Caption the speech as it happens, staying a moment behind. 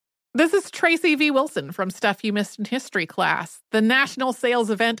This is Tracy V. Wilson from Stuff You Missed in History class. The national sales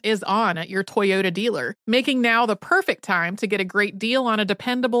event is on at your Toyota dealer, making now the perfect time to get a great deal on a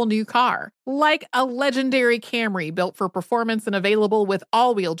dependable new car. Like a legendary Camry built for performance and available with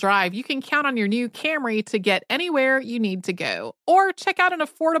all-wheel drive, you can count on your new Camry to get anywhere you need to go. Or check out an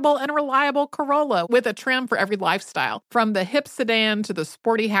affordable and reliable Corolla with a trim for every lifestyle. From the hip sedan to the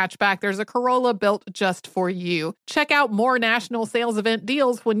sporty hatchback, there's a Corolla built just for you. Check out more national sales event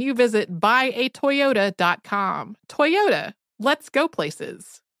deals when you visit buyatoyota.com. Toyota, let's go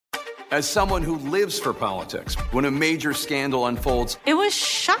places. As someone who lives for politics, when a major scandal unfolds, it was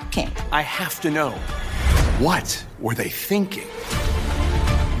shocking. I have to know, what were they thinking?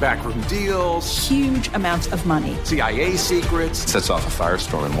 Backroom deals, huge amounts of money, CIA secrets, sets off a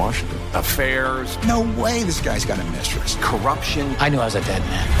firestorm in Washington, affairs. No way this guy's got a mistress. Corruption. I knew I was a dead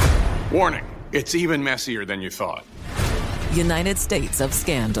man. Warning, it's even messier than you thought. United States of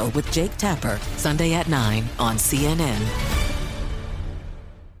Scandal with Jake Tapper, Sunday at 9 on CNN.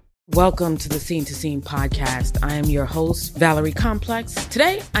 Welcome to the Scene to Scene podcast. I am your host, Valerie Complex.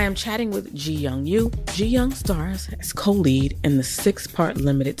 Today, I am chatting with Ji Young Yoo. Ji Young stars as co-lead in the 6-part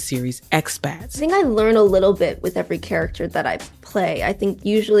limited series Expats. I think I learn a little bit with every character that I play. I think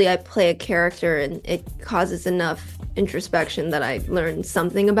usually I play a character and it causes enough introspection that I learn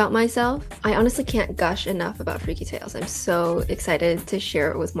something about myself. I honestly can't gush enough about Freaky Tales. I'm so excited to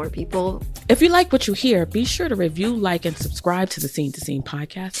share it with more people. If you like what you hear, be sure to review, like, and subscribe to the Scene to Scene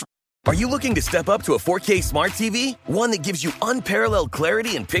podcast. Are you looking to step up to a 4K smart TV? One that gives you unparalleled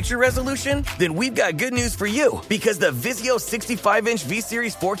clarity and picture resolution? Then we've got good news for you, because the Vizio 65-inch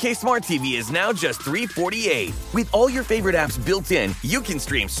V-Series 4K smart TV is now just $348. With all your favorite apps built in, you can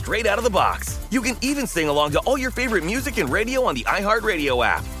stream straight out of the box. You can even sing along to all your favorite music and radio on the iHeartRadio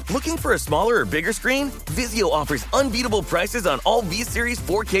app. Looking for a smaller or bigger screen? Vizio offers unbeatable prices on all V-Series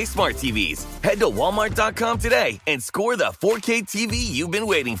 4K smart TVs. Head to Walmart.com today and score the 4K TV you've been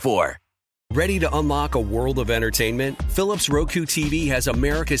waiting for. Ready to unlock a world of entertainment? Philips Roku TV has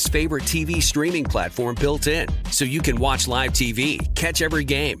America's favorite TV streaming platform built in, so you can watch live TV, catch every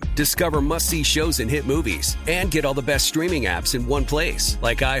game, discover must-see shows and hit movies, and get all the best streaming apps in one place,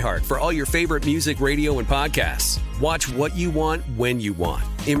 like iHeart for all your favorite music, radio, and podcasts. Watch what you want, when you want.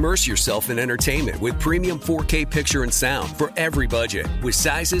 Immerse yourself in entertainment with premium 4K picture and sound for every budget, with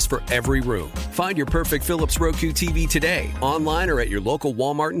sizes for every room. Find your perfect Philips Roku TV today, online or at your local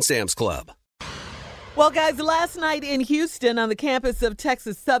Walmart and Sam's Club. Well, guys, last night in Houston on the campus of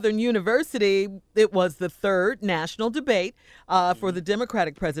Texas Southern University, it was the third national debate for the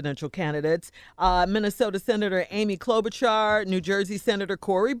Democratic presidential candidates. Minnesota Senator Amy Klobuchar, New Jersey Senator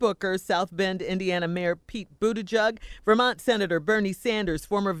Cory Booker, South Bend, Indiana Mayor Pete Buttigieg, Vermont Senator Bernie Sanders,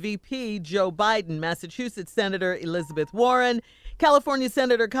 former VP Joe Biden, Massachusetts Senator Elizabeth Warren, California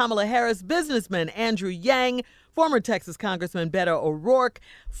Senator Kamala Harris, businessman Andrew Yang, former Texas Congressman Beto O'Rourke,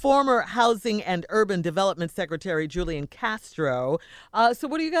 former Housing and Urban Development Secretary Julian Castro. So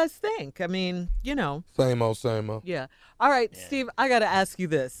what do you guys think? I mean, you know. Same old, same old. Yeah. All right, yeah. Steve, I got to ask you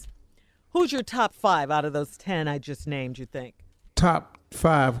this. Who's your top 5 out of those 10 I just named, you think? Top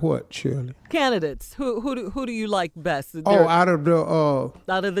 5 what, Shirley? Candidates. Who do you like best? Out of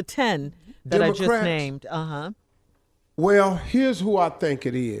the 10 that Democrats? I just named. Uh-huh. Well, here's who I think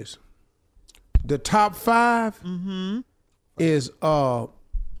it is. The top 5 is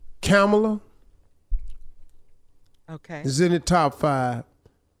Kamala. Okay. Is in the top 5.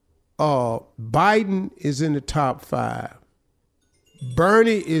 Biden is in the top 5.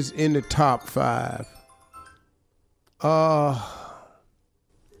 Bernie is in the top 5.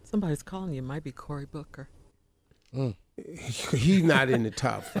 Somebody's calling you. It might be Cory Booker. He's not in the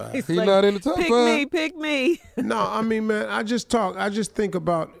top 5. He's like, not in the top 5. Pick me. No, I mean, man, I just think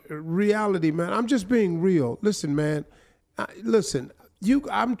about reality, man. I'm just being real. Listen, man.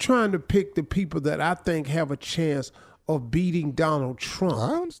 I'm trying to pick the people that I think have a chance of beating Donald Trump.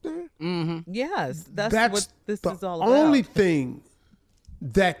 I understand. Mm-hmm. Yes, that's what this is all about. The only thing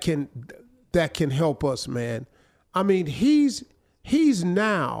that can help us, man. I mean, he's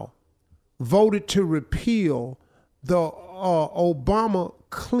now voted to repeal the Obama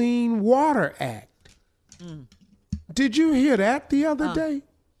Clean Water Act. Did you hear that the other day?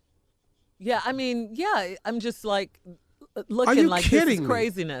 Yeah, I mean, yeah, I'm just like looking like this is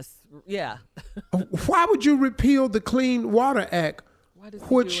craziness. Yeah. Why would you repeal the Clean Water Act,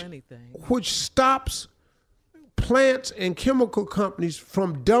 do anything? Which stops plants and chemical companies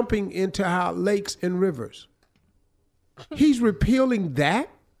from dumping into our lakes and rivers? He's repealing that?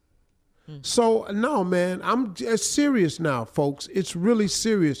 So, no, man, I'm serious now, folks. It's really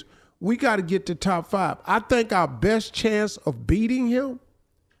serious. We got to get to top 5. I think our best chance of beating him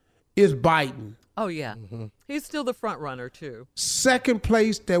is Biden. Oh, yeah. He's still the front runner, too. Second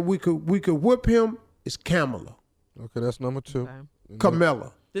place that we could whip him is Kamala. Okay, that's number 2. Okay.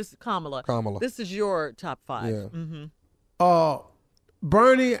 Kamala. Kamala. Kamala. This is your top 5. Yeah.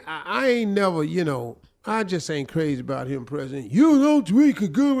 Bernie, I ain't never, I just ain't crazy about him president. You know we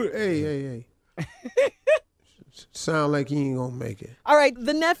could go. Hey. Sound like he ain't gonna make it. All right,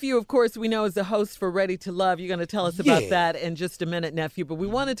 the nephew, of course, we know is the host for Ready to Love. You're going to tell us about that in just a minute, nephew. But we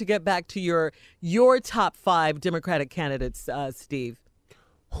wanted to get back to your top 5 Democratic candidates, Steve.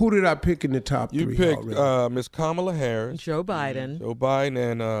 Who did I pick in the top 3? You picked Miss Kamala Harris, Joe Biden,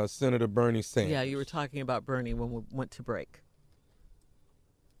 and Senator Bernie Sanders. Yeah, you were talking about Bernie when we went to break.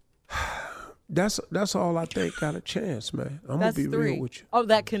 That's all I think got a chance, man. I'm That's gonna be 3. real with you. Oh,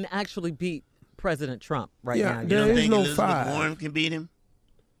 that can actually beat President Trump right now. Yeah, there is no Elizabeth 5. Warren can beat him?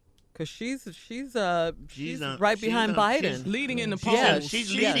 Because she's right behind Biden. She's leading in the polls. Yeah,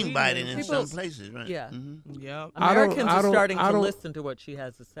 she's leading Biden in some places, right? Yeah. Yeah. Americans are starting to listen to what she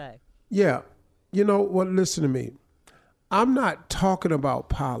has to say. Yeah. You know what? Listen to me. I'm not talking about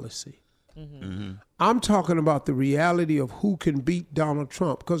policy. I'm talking about the reality of who can beat Donald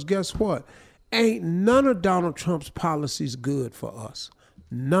Trump. Because guess what? Ain't none of Donald Trump's policies good for us.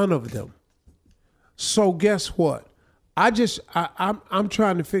 None of them. So guess what? I'm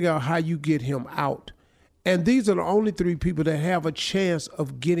trying to figure out how you get him out. And these are the only 3 people that have a chance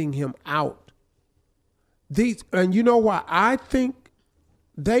of getting him out. And you know why? I think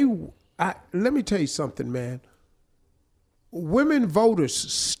let me tell you something, man. Women voters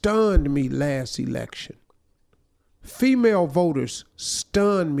stunned me last election. Female voters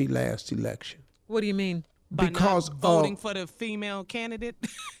stunned me last election. What do you mean? Because voting for the female candidate,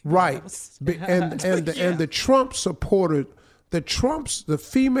 right? And the Trump supporter, the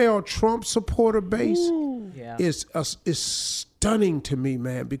female Trump supporter base is stunning to me,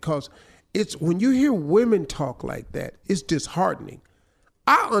 man. Because it's when you hear women talk like that, it's disheartening.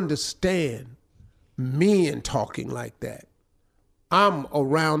 I understand men talking like that. I'm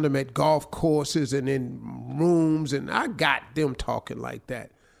around them at golf courses and in rooms, and I got them talking like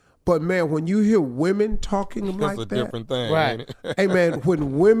that. But man, when you hear women talking like that, that's a different thing, right? Hey man,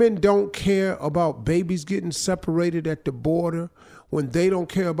 when women don't care about babies getting separated at the border, when they don't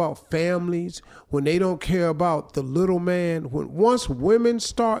care about families, when they don't care about the little man, once women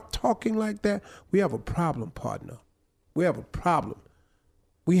start talking like that, we have a problem, partner. We have a problem.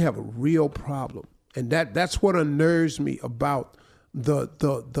 We have a real problem, and that's what unnerves me about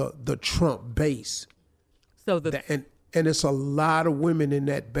the Trump base. So and it's a lot of women in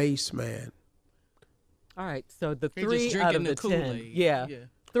that base, man. All right, so the They're 3 just out of drinking the the 10. Kool-Aid. Yeah.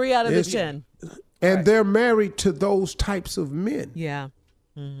 3 out of the 10. And they're married to those types of men. Yeah.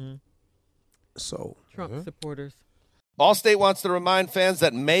 So Trump supporters. Allstate wants to remind fans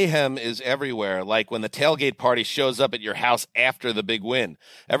that mayhem is everywhere, like when the tailgate party shows up at your house after the big win.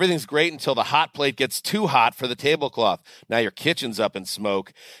 Everything's great until the hot plate gets too hot for the tablecloth. Now your kitchen's up in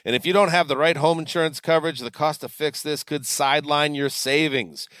smoke. And if you don't have the right home insurance coverage, the cost to fix this could sideline your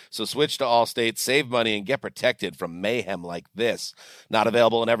savings. So switch to Allstate, save money, and get protected from mayhem like this. Not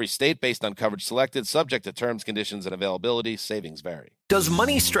available in every state based on coverage selected, subject to terms, conditions, and availability. Savings vary. Does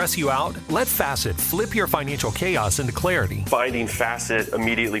money stress you out? Let Facet flip your financial chaos into clarity. Finding Facet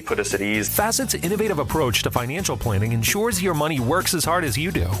immediately put us at ease. Facet's innovative approach to financial planning ensures your money works as hard as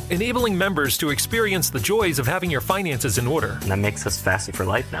you do, enabling members to experience the joys of having your finances in order. And that makes us Facet for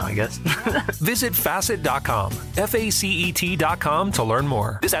life now, I guess. Visit Facet.com, FACET.com to learn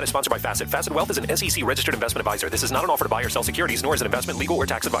more. This ad is sponsored by Facet. Facet Wealth is an SEC registered investment advisor. This is not an offer to buy or sell securities, nor is it investment, legal, or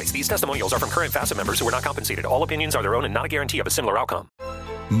tax advice. These testimonials are from current Facet members who are not compensated. All opinions are their own and not a guarantee of a similar outcome.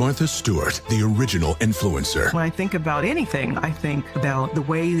 Martha Stewart, the original influencer. When I think about anything, I think about the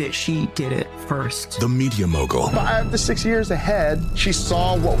way that she did it first. The media mogul. 5 to 6 years ahead, she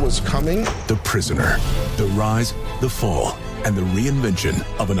saw what was coming. The prisoner. The rise, the fall, and the reinvention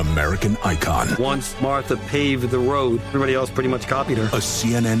of an American icon. Once Martha paved the road, everybody else pretty much copied her. A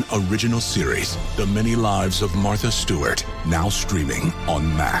CNN original series, The Many Lives of Martha Stewart, now streaming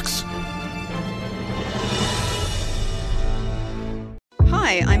on Max.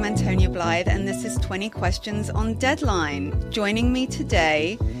 Hi, I'm Antonia Blythe, and this is 20 Questions on Deadline. Joining me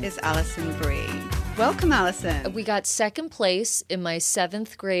today is Alison Brie. Welcome, Alison. We got second place in my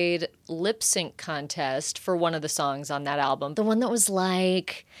 7th grade lip sync contest for one of the songs on that album. The one that was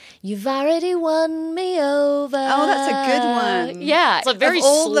like, "You've already won me over." Oh, that's a good one. Yeah. It's a very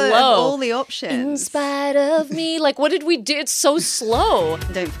slow. Of all the options. In spite of me. Like, what did we do? It's so slow.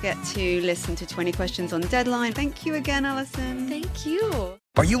 Don't forget to listen to 20 Questions on Deadline. Thank you again, Alison. Thank you.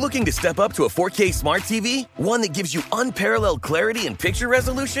 Are you looking to step up to a 4K smart TV? One that gives you unparalleled clarity and picture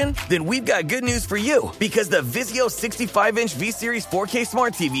resolution? Then we've got good news for you, because the Vizio 65-inch V-Series 4K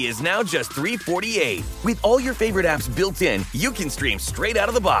smart TV is now just $348. With all your favorite apps built in, you can stream straight out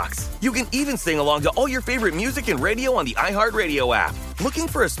of the box. You can even sing along to all your favorite music and radio on the iHeartRadio app. Looking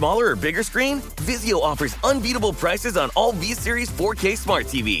for a smaller or bigger screen? Vizio offers unbeatable prices on all V-Series 4K smart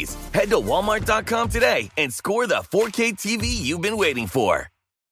TVs. Head to Walmart.com today and score the 4K TV you've been waiting for.